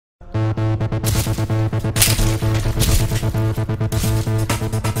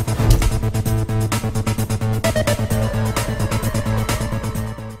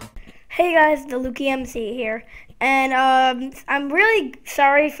Hey guys, the Lukey MC here, and I'm really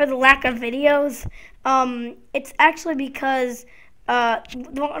sorry for the lack of videos. It's actually because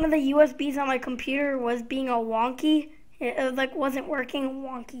one of the USBs on my computer was being all wonky. It like wasn't working.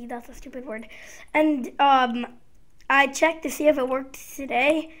 Wonky, that's a stupid word. And I checked to see if it worked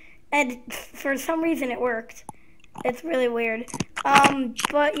today, and for some reason it worked. It's really weird.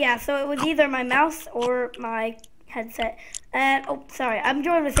 But yeah, so it was either my mouse or my headset. And oh, sorry, I'm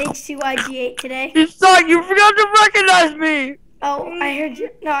joined with H2YG8 today. You suck! You forgot to recognize me! Oh, I heard you.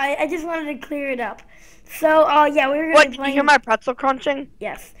 No, I just wanted to clear it up. So, yeah, we were gonna What, be did you playing. hear my pretzel crunching?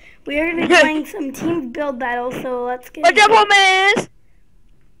 Yes, we are gonna be playing some team build battles. So let's get. What double miss?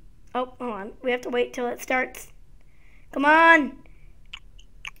 Oh, hold on. We have to wait till it starts. Come on.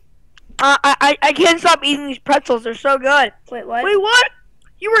 I can't stop eating these pretzels. They're so good. Wait, what? Wait, what?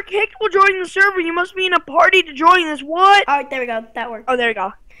 You were capable of joining the server. You must be in a party to join this. What? All right, there we go. That worked. Oh, there you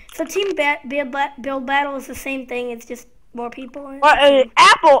go. So team build battle is the same thing. It's just more people.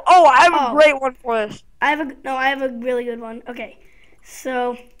 Apple. Oh, I have a great one for this. I have a really good one. Okay,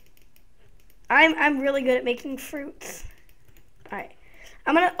 so I'm really good at making fruits. All right,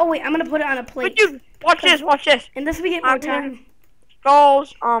 I'm gonna put it on a plate. But dude, watch this. Watch this. And this we get more time.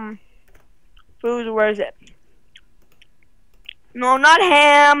 Skulls. Food. Where is it? No, not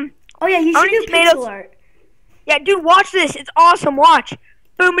ham. Oh yeah, you should do pixel art. Yeah, dude, watch this. It's awesome. Watch.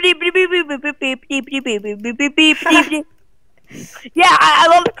 Yeah, I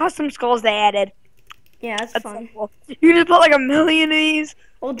love the custom skulls they added. Yeah, that's fun. So cool. You just put like a million of these.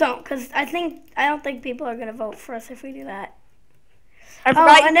 Well, don't, cause I don't think people are gonna vote for us if we do that.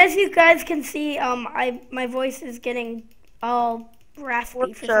 And as you guys can see, my voice is getting all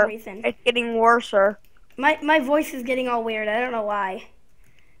raspy for some reason. It's getting worser. My voice is getting all weird. I don't know why.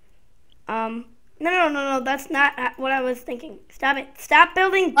 No, that's not what I was thinking. Stop it. Stop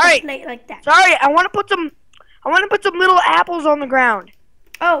building the plate like that. Sorry, I want to put some little apples on the ground.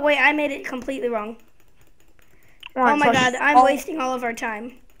 Oh, wait, I made it completely wrong. Oh my god, I'm wasting all of our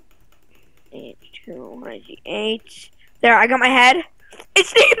time. H2YG8. There, I got my head.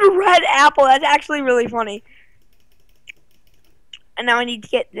 It's named Red Apple. That's actually really funny. And now I need to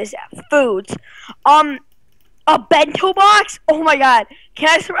get this foods. A bento box? Oh my god. Can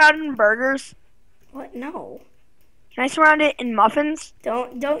I surround it in burgers? What? No. Can I surround it in muffins?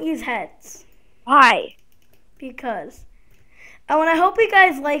 Don't use heads. Why? Because. Oh, and I hope you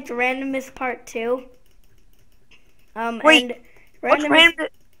guys liked Randomness Part 2. Wait, wait,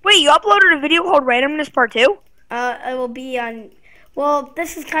 you uploaded a video called Randomness Part 2? It will be on. Well,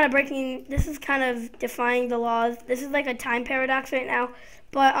 this is kind of defying the laws. This is like a time paradox right now,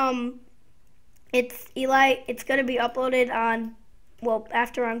 but it's gonna be uploaded on. Well,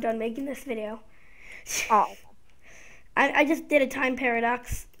 after I'm done making this video. Oh. I just did a time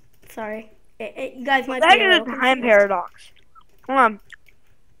paradox. Sorry, you guys might. That is a time paradox. Hold on.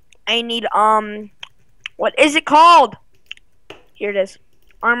 I need what is it called? Here it is.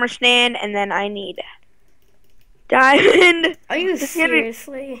 Armor stand, and then I need diamond. Are you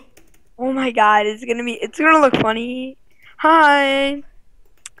seriously? Oh my god, it's gonna look funny. Hi.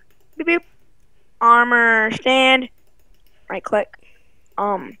 Beep beep. Armor stand. Right click.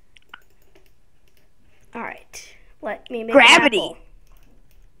 Alright. Let me make gravity.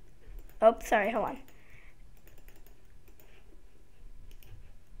 Oh, sorry, hold on.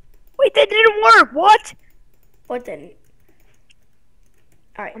 Wait, that didn't work. What? What didn't?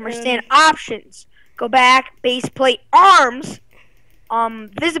 Alright. Armor stand options. Go back, base plate, arms,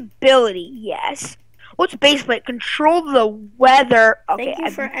 visibility, yes. What's base plate? Control the weather. Okay. Thank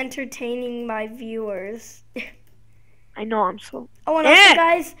you for entertaining my viewers. I know, I'm so. Oh, and also,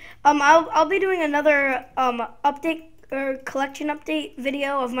 guys, I'll be doing another update or collection update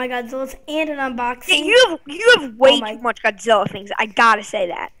video of my Godzillas and an unboxing. Yeah, you have way too much Godzilla things. I gotta say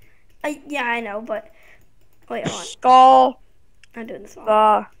that. Yeah, I know, but wait, hold on. Skull. I'm doing this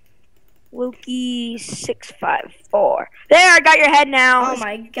wrong. Lukey654. There, I got your head now. Oh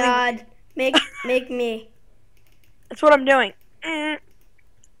my god. Make me. That's what I'm doing.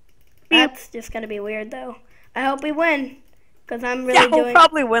 That's just gonna be weird though. I hope we win. Because I'm really doing. We'll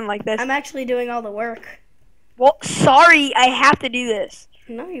probably win like this. I'm actually doing all the work. Well, sorry, I have to do this.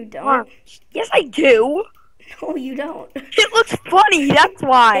 No, you don't. Yes, I do. No, you don't. It looks funny, that's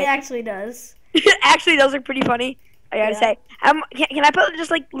why. It actually does. It actually does look pretty funny. I gotta say, can I put just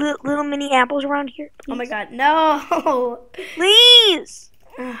like little mini apples around here, please? Oh my god, no! Please!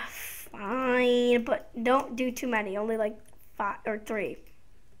 Fine, but don't do too many. Only like 5 or 3.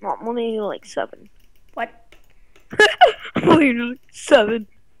 No, I'm only like 7. What? Only like 7.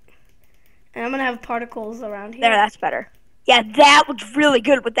 And I'm gonna have particles around here. There, that's better. Yeah, that looks really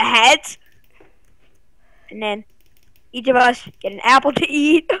good with the heads. And then each of us get an apple to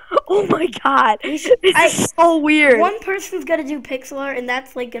eat. Oh my god. This is so weird. One person's gonna do pixel art, and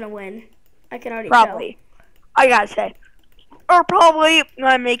that's like gonna win. I can already Probably. I gotta say. Or probably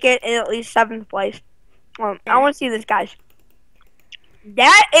gonna make it in at least 7th place. I want to see this, guys.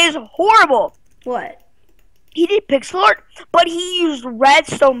 That is horrible. What? He did pixel art, but he used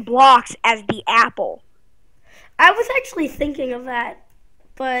redstone blocks as the apple. I was actually thinking of that,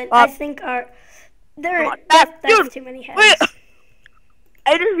 but I think that's too many heads. Wait.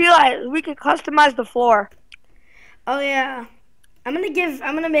 I just realized we could customize the floor. Oh yeah, I'm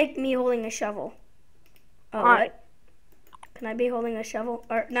gonna make me holding a shovel. Oh, what? Can I be holding a shovel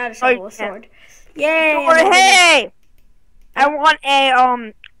or not a shovel, a sword? Yay! Sword, hey! I want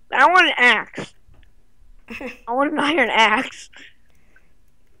an axe. I want an iron axe.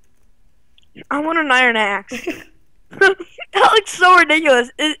 I want an iron axe. That looks so ridiculous.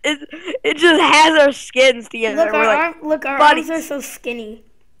 It just has our skins together. Our arms are so skinny.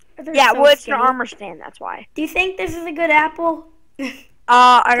 Yeah, well, it's an armor stand. That's why. Do you think this is a good apple?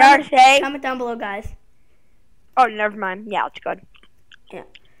 I gotta say. Comment down below, guys. Oh, never mind. Yeah, it's good. Yeah.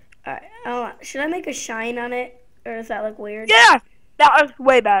 All right. Should I make a shine on it, or does that look weird? Yeah, that looks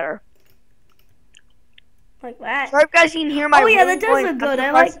way better. Like that. Sorry, if you guys can hear my. Oh yeah, that does look good.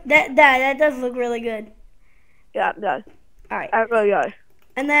 I like that. That does look really good. Yeah, it does. All right. That really does.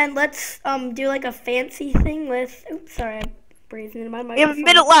 And then let's do like a fancy thing with. Oops, sorry, I'm breathing in my microphone. You have a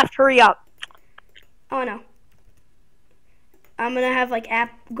minute left. Hurry up. Oh no. I'm gonna have like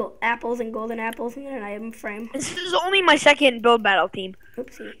apples and golden apples in an item frame. This is only my second build battle team.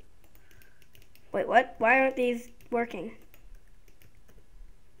 Oopsie. Wait, what? Why aren't these working?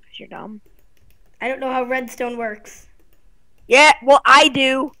 Because you're dumb. I don't know how redstone works. Yeah, well, I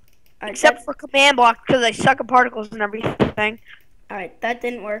do. Right, except for command block because I suck at particles and everything. Alright, that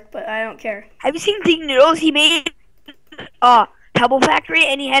didn't work, but I don't care. Have you seen Dig Noodles? He made Pebble Factory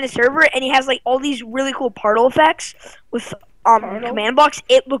and he had a server and he has like all these really cool particle effects with command blocks.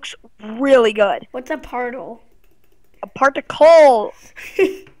 It looks really good. What's a particle? A particle.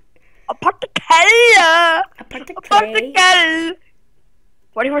 A particle. A particle. A particle.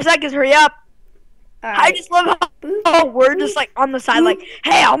 24 seconds, hurry up. Right. I just love how we're just like on the side like,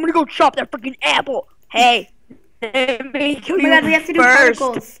 hey, I'm gonna go chop that freaking apple. Hey. Let me kill you we have to do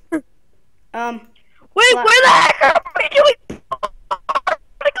particles. Wait, where the heck are we doing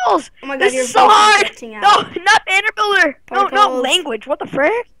particles? Oh my god, this you're is so hard. No, not banner builder. Particles. No, language. What the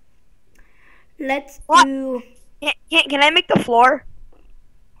frick? Let's do. Can I make the floor?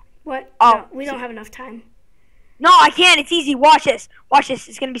 What? Oh, no, we don't have enough time. No, I can. It's easy. Watch this. Watch this.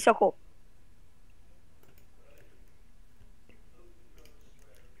 It's gonna be so cool.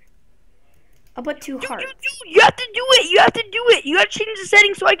 I'll put 2 hearts. You have to do it. You have to do it. You have to change the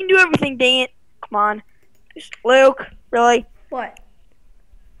settings so I can do everything. Dang it. Come on. Luke, really? What?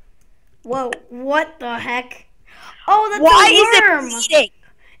 Whoa, what the heck? Oh, that's a worm. Is it bleeding?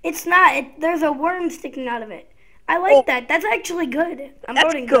 It's not. There's a worm sticking out of it. I like that. That's actually good. I'm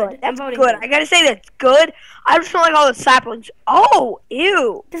voting good. That's good. I gotta say that's good. I just don't like all the saplings. Oh,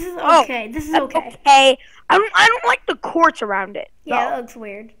 ew. This is okay. This is okay. Okay. I don't like the quartz around it. Yeah, that looks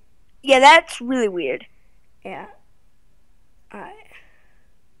weird. Yeah, that's really weird. Yeah. Alright.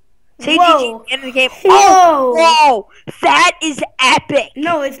 Whoa! In the game. Whoa! Whoa! That is epic.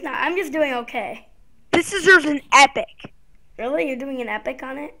 No, it's not. I'm just doing okay. This deserves an epic. Really? You're doing an epic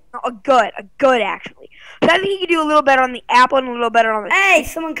on it? A good actually. So I think you can do a little better on the apple and a little better on the. Hey,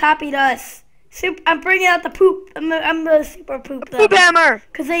 someone copied us. I'm bringing out the poop. I'm the super poop. Poop hammer.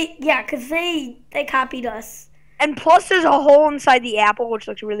 Cause they copied us. And plus, there's a hole inside the apple, which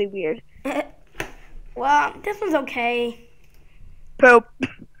looks really weird. Well, this one's okay. Poop.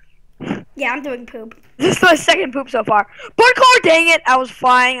 Yeah, I'm doing poop. This is my second poop so far. Parkour, dang it! I was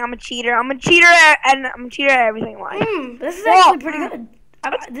flying. I'm a cheater. I'm a cheater at everything. This is actually pretty good.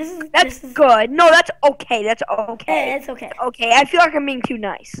 That's good. No, that's okay. That's okay. Yeah, it's okay. Okay, I feel like I'm being too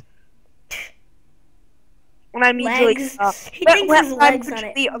nice. When I'm usually he thinks his legs on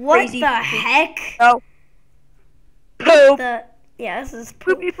it. What the heck? Oh. Poop. Yeah, this is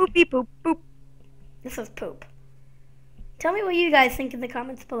poop. Poopy poop poop. This is poop. Tell me what you guys think in the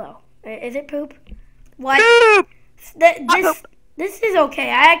comments below. Is it poop? What? Poop. This is okay.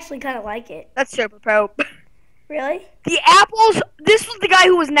 I actually kind of like it. That's super poop. Really? The apples. This was the guy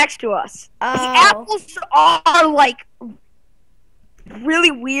who was next to us. Oh. The apples are like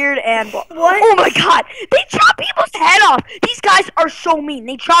really weird and what? Oh my god! They chop people's head off. These guys are so mean.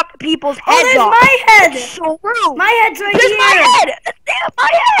 They chop people's heads off. Oh, there's my head. That's so rude. My head's right here. My head. That's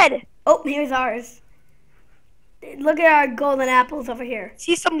my head. Oh, here's ours. Look at our golden apples over here.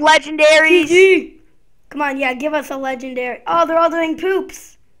 See some legendaries. GG. Come on, yeah, give us a legendary. Oh, they're all doing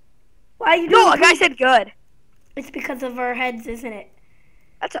poops. Why are you doing No, a poops? guy said good. It's because of our heads, isn't it?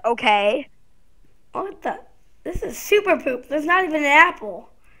 That's okay. What the? This is super poop. There's not even an apple.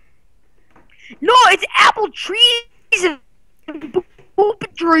 No, it's apple trees and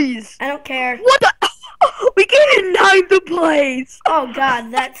poop trees. I don't care. What the? We came in 9th place. Oh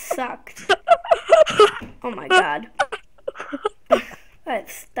God, that sucked. Oh my God.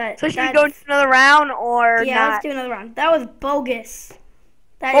 So should we go into another round or yeah, not? let's do another round. That was bogus.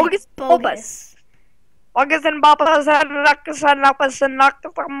 That Bogus, is bogus. Bogus and boppers and knuckles and uppers and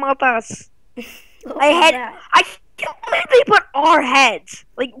knuckles. I can't believe they put our heads.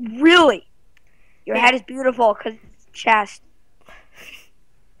 Like, really? Your head is beautiful because it's chest.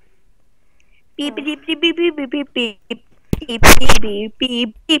 Beep beep beep beep beep beep beep beep beep beep beep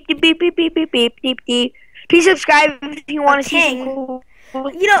beep beep beep beep beep beep beep beep. Please subscribe if you want to see some cool.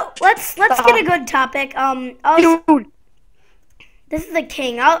 You know, let's get a good topic. Dude. This is a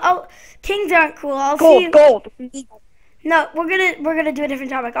king. Kings aren't cool. I'll Gold, see you. gold. No, we're gonna do a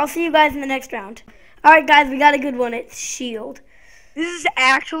different topic. I'll see you guys in the next round. All right, guys, we got a good one. It's shield. This is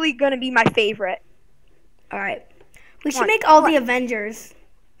actually gonna be my favorite. All right, we should make all the Avengers.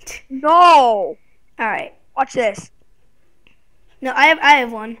 No. All right. Watch this. No, I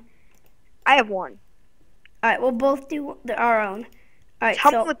have one. I have one. All right, we'll both do our own. All right,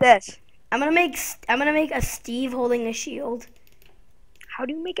 Help me with this. I'm gonna make a Steve holding a shield. How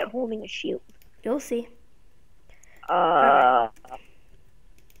do you make it holding a shield? You'll see. Right.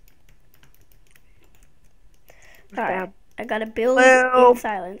 All right. I gotta build in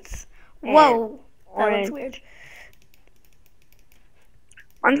silence. Whoa, that looks weird.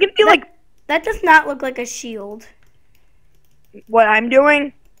 I'm gonna be like. That does not look like a shield. What I'm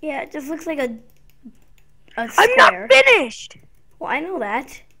doing? Yeah, it just looks like a square. I'm not finished. Well, I know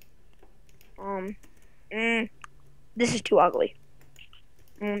that. This is too ugly.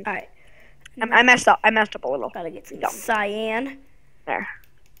 All right. I messed up. I messed up a little. Gotta get some cyan. There.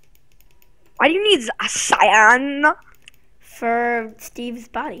 Why do you need a cyan? For Steve's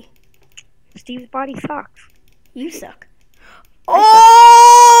body. Steve's body sucks. You suck.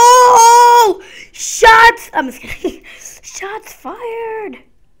 Oh! Shots! I'm just kidding. Shots fired.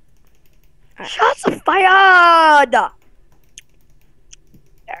 Right. Shots fired. There.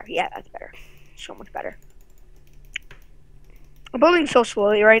 Yeah, that's better. So much better. I'm building so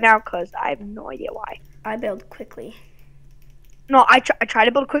slowly right now because I have no idea why. I build quickly. No, I try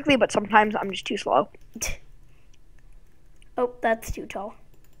to build quickly, but sometimes I'm just too slow. Oh, that's too tall.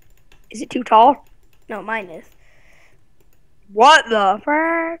 Is it too tall? No, mine is. What the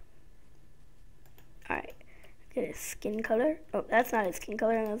frick? Alright. Get his skin color. Oh, that's not his skin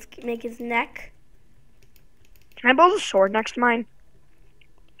color. Let's make his neck. Can I build a sword next to mine?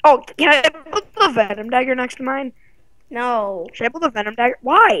 Oh, can I build the venom dagger next to mine? No. Should I build a venom dagger?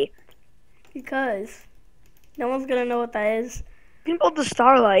 Why? Because no one's gonna know what that is. You can build the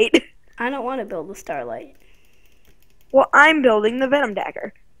starlight. I don't want to build the starlight. Well, I'm building the venom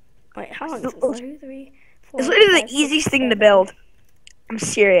dagger. Wait, how long is it? 1, 2, 3, 4, it's literally 5, the easiest 6, thing 7. to build. I'm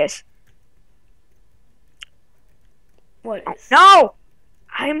serious. What is? No!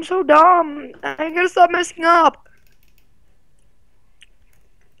 I'm so dumb. I gotta stop messing up.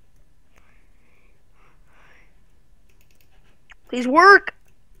 Please work.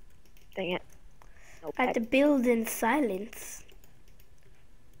 Dang it. Nope. I have to build in silence.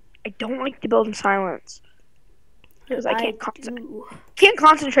 I don't like to build in silence. Because I can't do.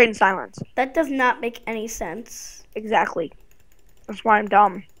 concentrate in silence. That does not make any sense. Exactly. That's why I'm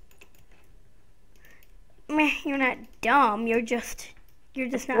dumb. Meh, you're not dumb. You're just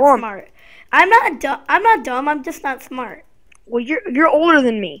not smart. I'm not dumb. I'm just not smart. Well, you're older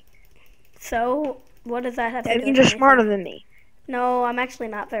than me. So what does that have to do? That means you're smarter than me. No, I'm actually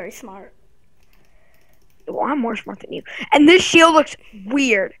not very smart. Well, I'm more smart than you. And this shield looks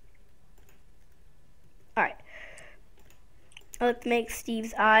weird. All right. Let's make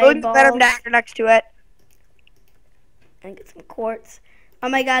Steve's eyeballs. Put the venom dagger next to it. And get some quartz. Oh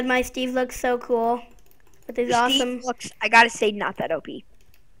my God, my Steve looks so cool. With his awesome. Looks, I gotta say, not that OP.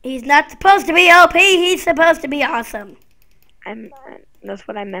 He's not supposed to be OP. He's supposed to be awesome. That's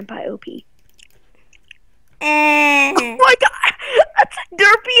what I meant by OP. Eh. Oh my God, that's the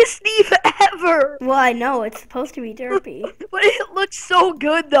derpiest Steve ever. Well, I know it's supposed to be derpy. But it looks so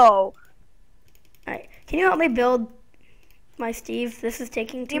good though. All right, can you help me build my Steve? This is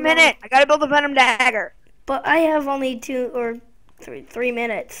taking too long. 1 minute. I gotta build the venom dagger. But I have only 2 or 3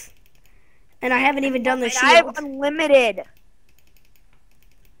 minutes, and I haven't even done the shield. I have unlimited.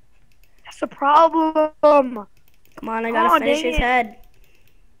 That's the problem. Come on, I gotta finish his head.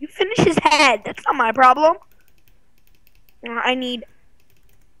 You finish his head. That's not my problem. I need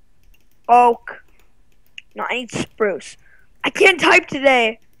oak. No, I need spruce. I can't type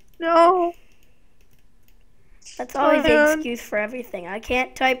today. No. That's always the excuse for everything. I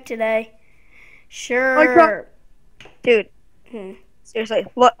can't type today. Sure. Dude. Seriously.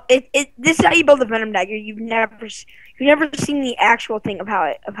 Look, this is how you build a venom dagger. You've never seen the actual thing of how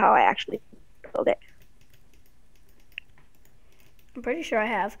I actually build it. I'm pretty sure I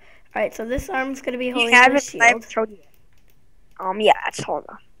have. All right, so this arm's gonna be holding the shield. I haven't showed you it. Yeah, that's tall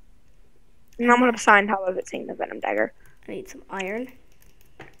enough. And I'm gonna sign how of it saying the venom dagger. I need some iron.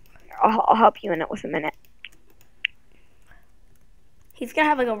 I'll help you in it with a minute. He's gonna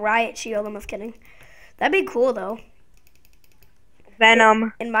have like a riot shield. I'm just kidding. That'd be cool though.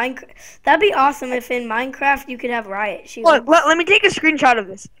 Venom. In Minecraft, that'd be awesome if in Minecraft you could have riot shields. Look, let me take a screenshot of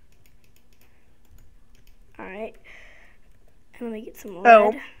this. All right. And let me get some lead.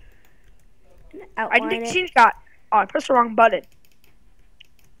 Oh. And I didn't take a screenshot. Oh, I pressed the wrong button.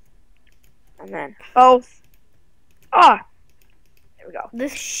 And then both. Ah. There we go.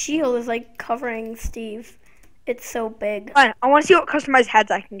 This shield is like covering Steve. It's so big. I want to see what customized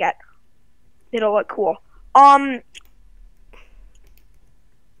heads I can get. It'll look cool.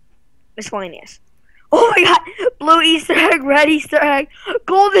 Miscellaneous. Oh my god! Blue Easter egg, red Easter egg,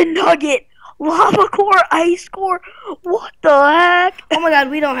 golden nugget, lava core, ice core. What the heck? Oh my god,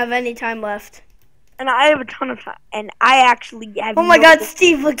 we don't have any time left. And I have a ton of time. And I actually have. Oh my god,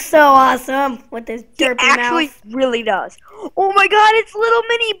 Steve looks so awesome with this derpy mouth. He actually really does. Oh my god, it's little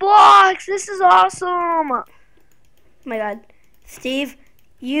mini blocks. This is awesome. Oh my god, Steve,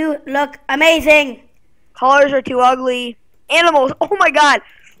 you look amazing. Colors are too ugly. Animals. Oh my god.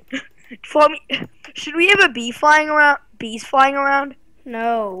 Should we have a bee flying around? Bees flying around?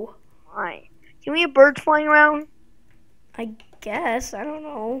 No. Why? Can we have birds flying around? I guess. I don't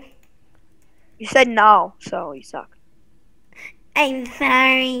know. You said no, so you suck. I'm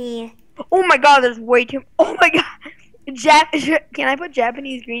sorry. Oh my god, there's way too. Oh my god. Can I put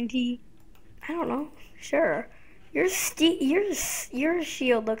Japanese green tea? I don't know. Sure. Your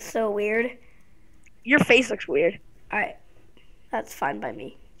shield looks so weird. Your face looks weird. Alright. That's fine by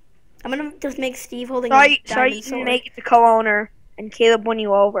me. I'm gonna just make Steve holding a diamond Sorry, you sword. can make it the co-owner, and Caleb won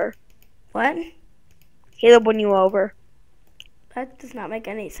you over. What? Caleb won you over. That does not make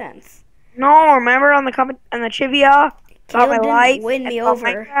any sense. No, remember on the trivia? Caleb didn't win me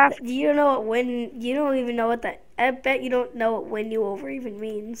over. You know what win? You don't even know what that. I bet you don't know what win you over even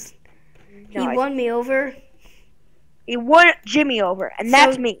means. No, he won me over. He won Jimmy over, and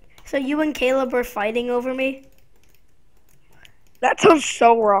that's me. So you and Caleb were fighting over me? That sounds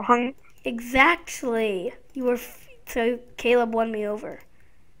so wrong. Exactly. You were. So Caleb won me over.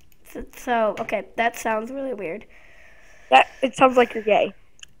 So okay, that sounds really weird. It sounds like you're gay.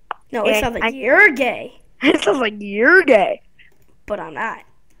 No, it sounds like you're gay. It sounds like you're gay. But I'm not.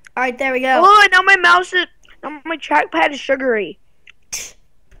 All right, there we go. Oh, now my trackpad is sugary. What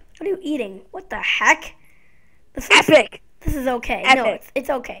are you eating? What the heck? Epic. This is okay. Epic. No, it's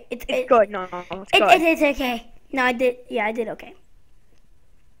okay. It's good. No, it's good. It's okay. No, I did. Yeah, I did okay.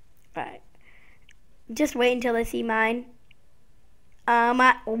 All right. Just wait until I see mine.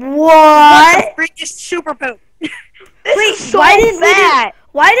 What? What the freak is super poop? Wait, so why didn't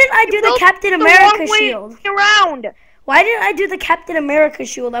I do the built Captain the America wrong way shield? Around. Why didn't I do the Captain America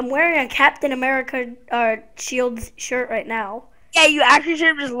shield? I'm wearing a Captain America shield shirt right now. Yeah, you actually should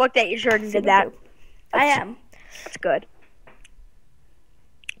have just looked at your shirt and did that. I am. That's good.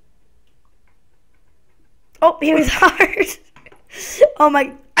 Oh, he was hard. Oh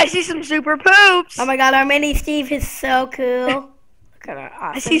my. I see some super poops. Oh my god, our mini Steve is so cool. Look at our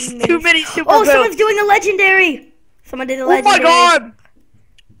awesome I see too many super poops. Oh, someone's doing a legendary. Someone did a legendary. Oh my god.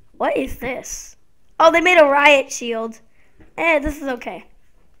 What is this? Oh, they made a riot shield. This is okay.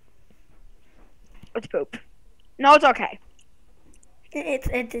 It's poop. No, it's okay. It's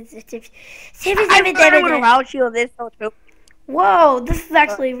I don't know what a riot shield is, so it's poop. Whoa, this is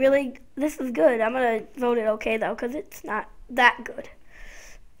actually really, this is good. I'm going to vote it okay, though, because it's not that good.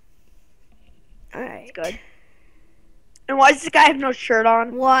 All right. It's good. And why does this guy have no shirt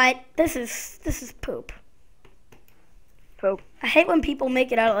on? What? This is poop. Poop. I hate when people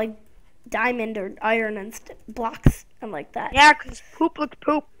make it out of, like, diamond or iron and blocks and like that. Yeah, because poop looks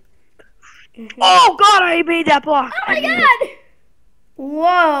poop. Oh, God, I made that block. Oh, my God.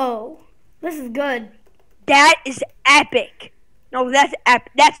 Whoa. This is good. That is epic. No, that's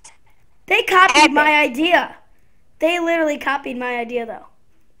epic. They copied epic. my idea. They literally copied my idea, though.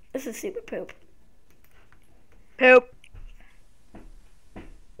 This is super poop. Poop.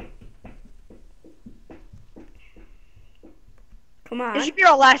 Come on. This should be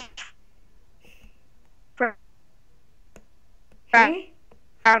our last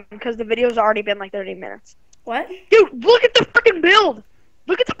round because the video's already been like 30 minutes. What? Dude, look at the freaking build.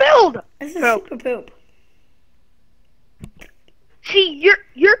 Look at the build. This is Poop. super poop. See,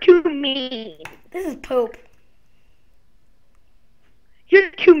 you're too mean. This is poop.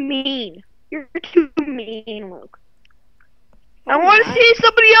 You're too mean. You're too mean, Luke. Oh, I want to my. see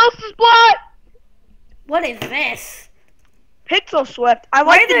somebody else's plot. What is this? Pixel Swift. I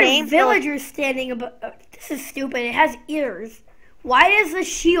Why like are the there name. villagers standing above? This is stupid. It has ears. Why does the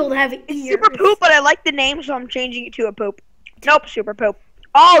shield have ears? Super poop, but I like the name, so I'm changing it to a poop. Nope, super poop.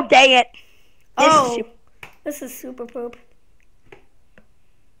 Oh, dang it. This is super poop.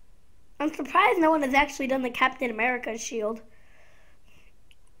 I'm surprised no one has actually done the Captain America shield.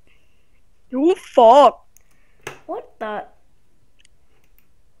 Oh, fuck. What the?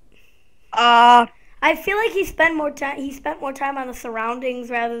 I feel like he spent more time on the surroundings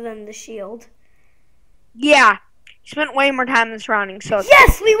rather than the shield. Yeah. He spent way more time in the surroundings, so...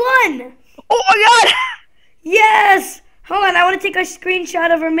 Yes, we won! Oh, my God! Yes! Hold on, I want to take a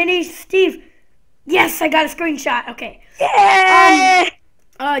screenshot of our mini Steve. Yes, I got a screenshot. Okay. Yeah!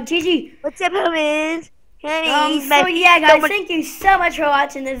 GG. What's up, homies? So yeah, guys, thank you so much for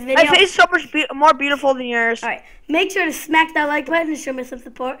watching this video. My face is so much more beautiful than yours. All right, make sure to smack that like button to show me some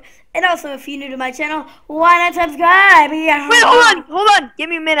support. And also, if you're new to my channel, why not subscribe? Yeah. Wait, hold on. Give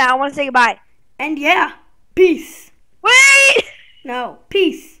me a minute. I want to say goodbye. And yeah, peace. Wait! No,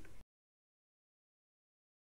 peace.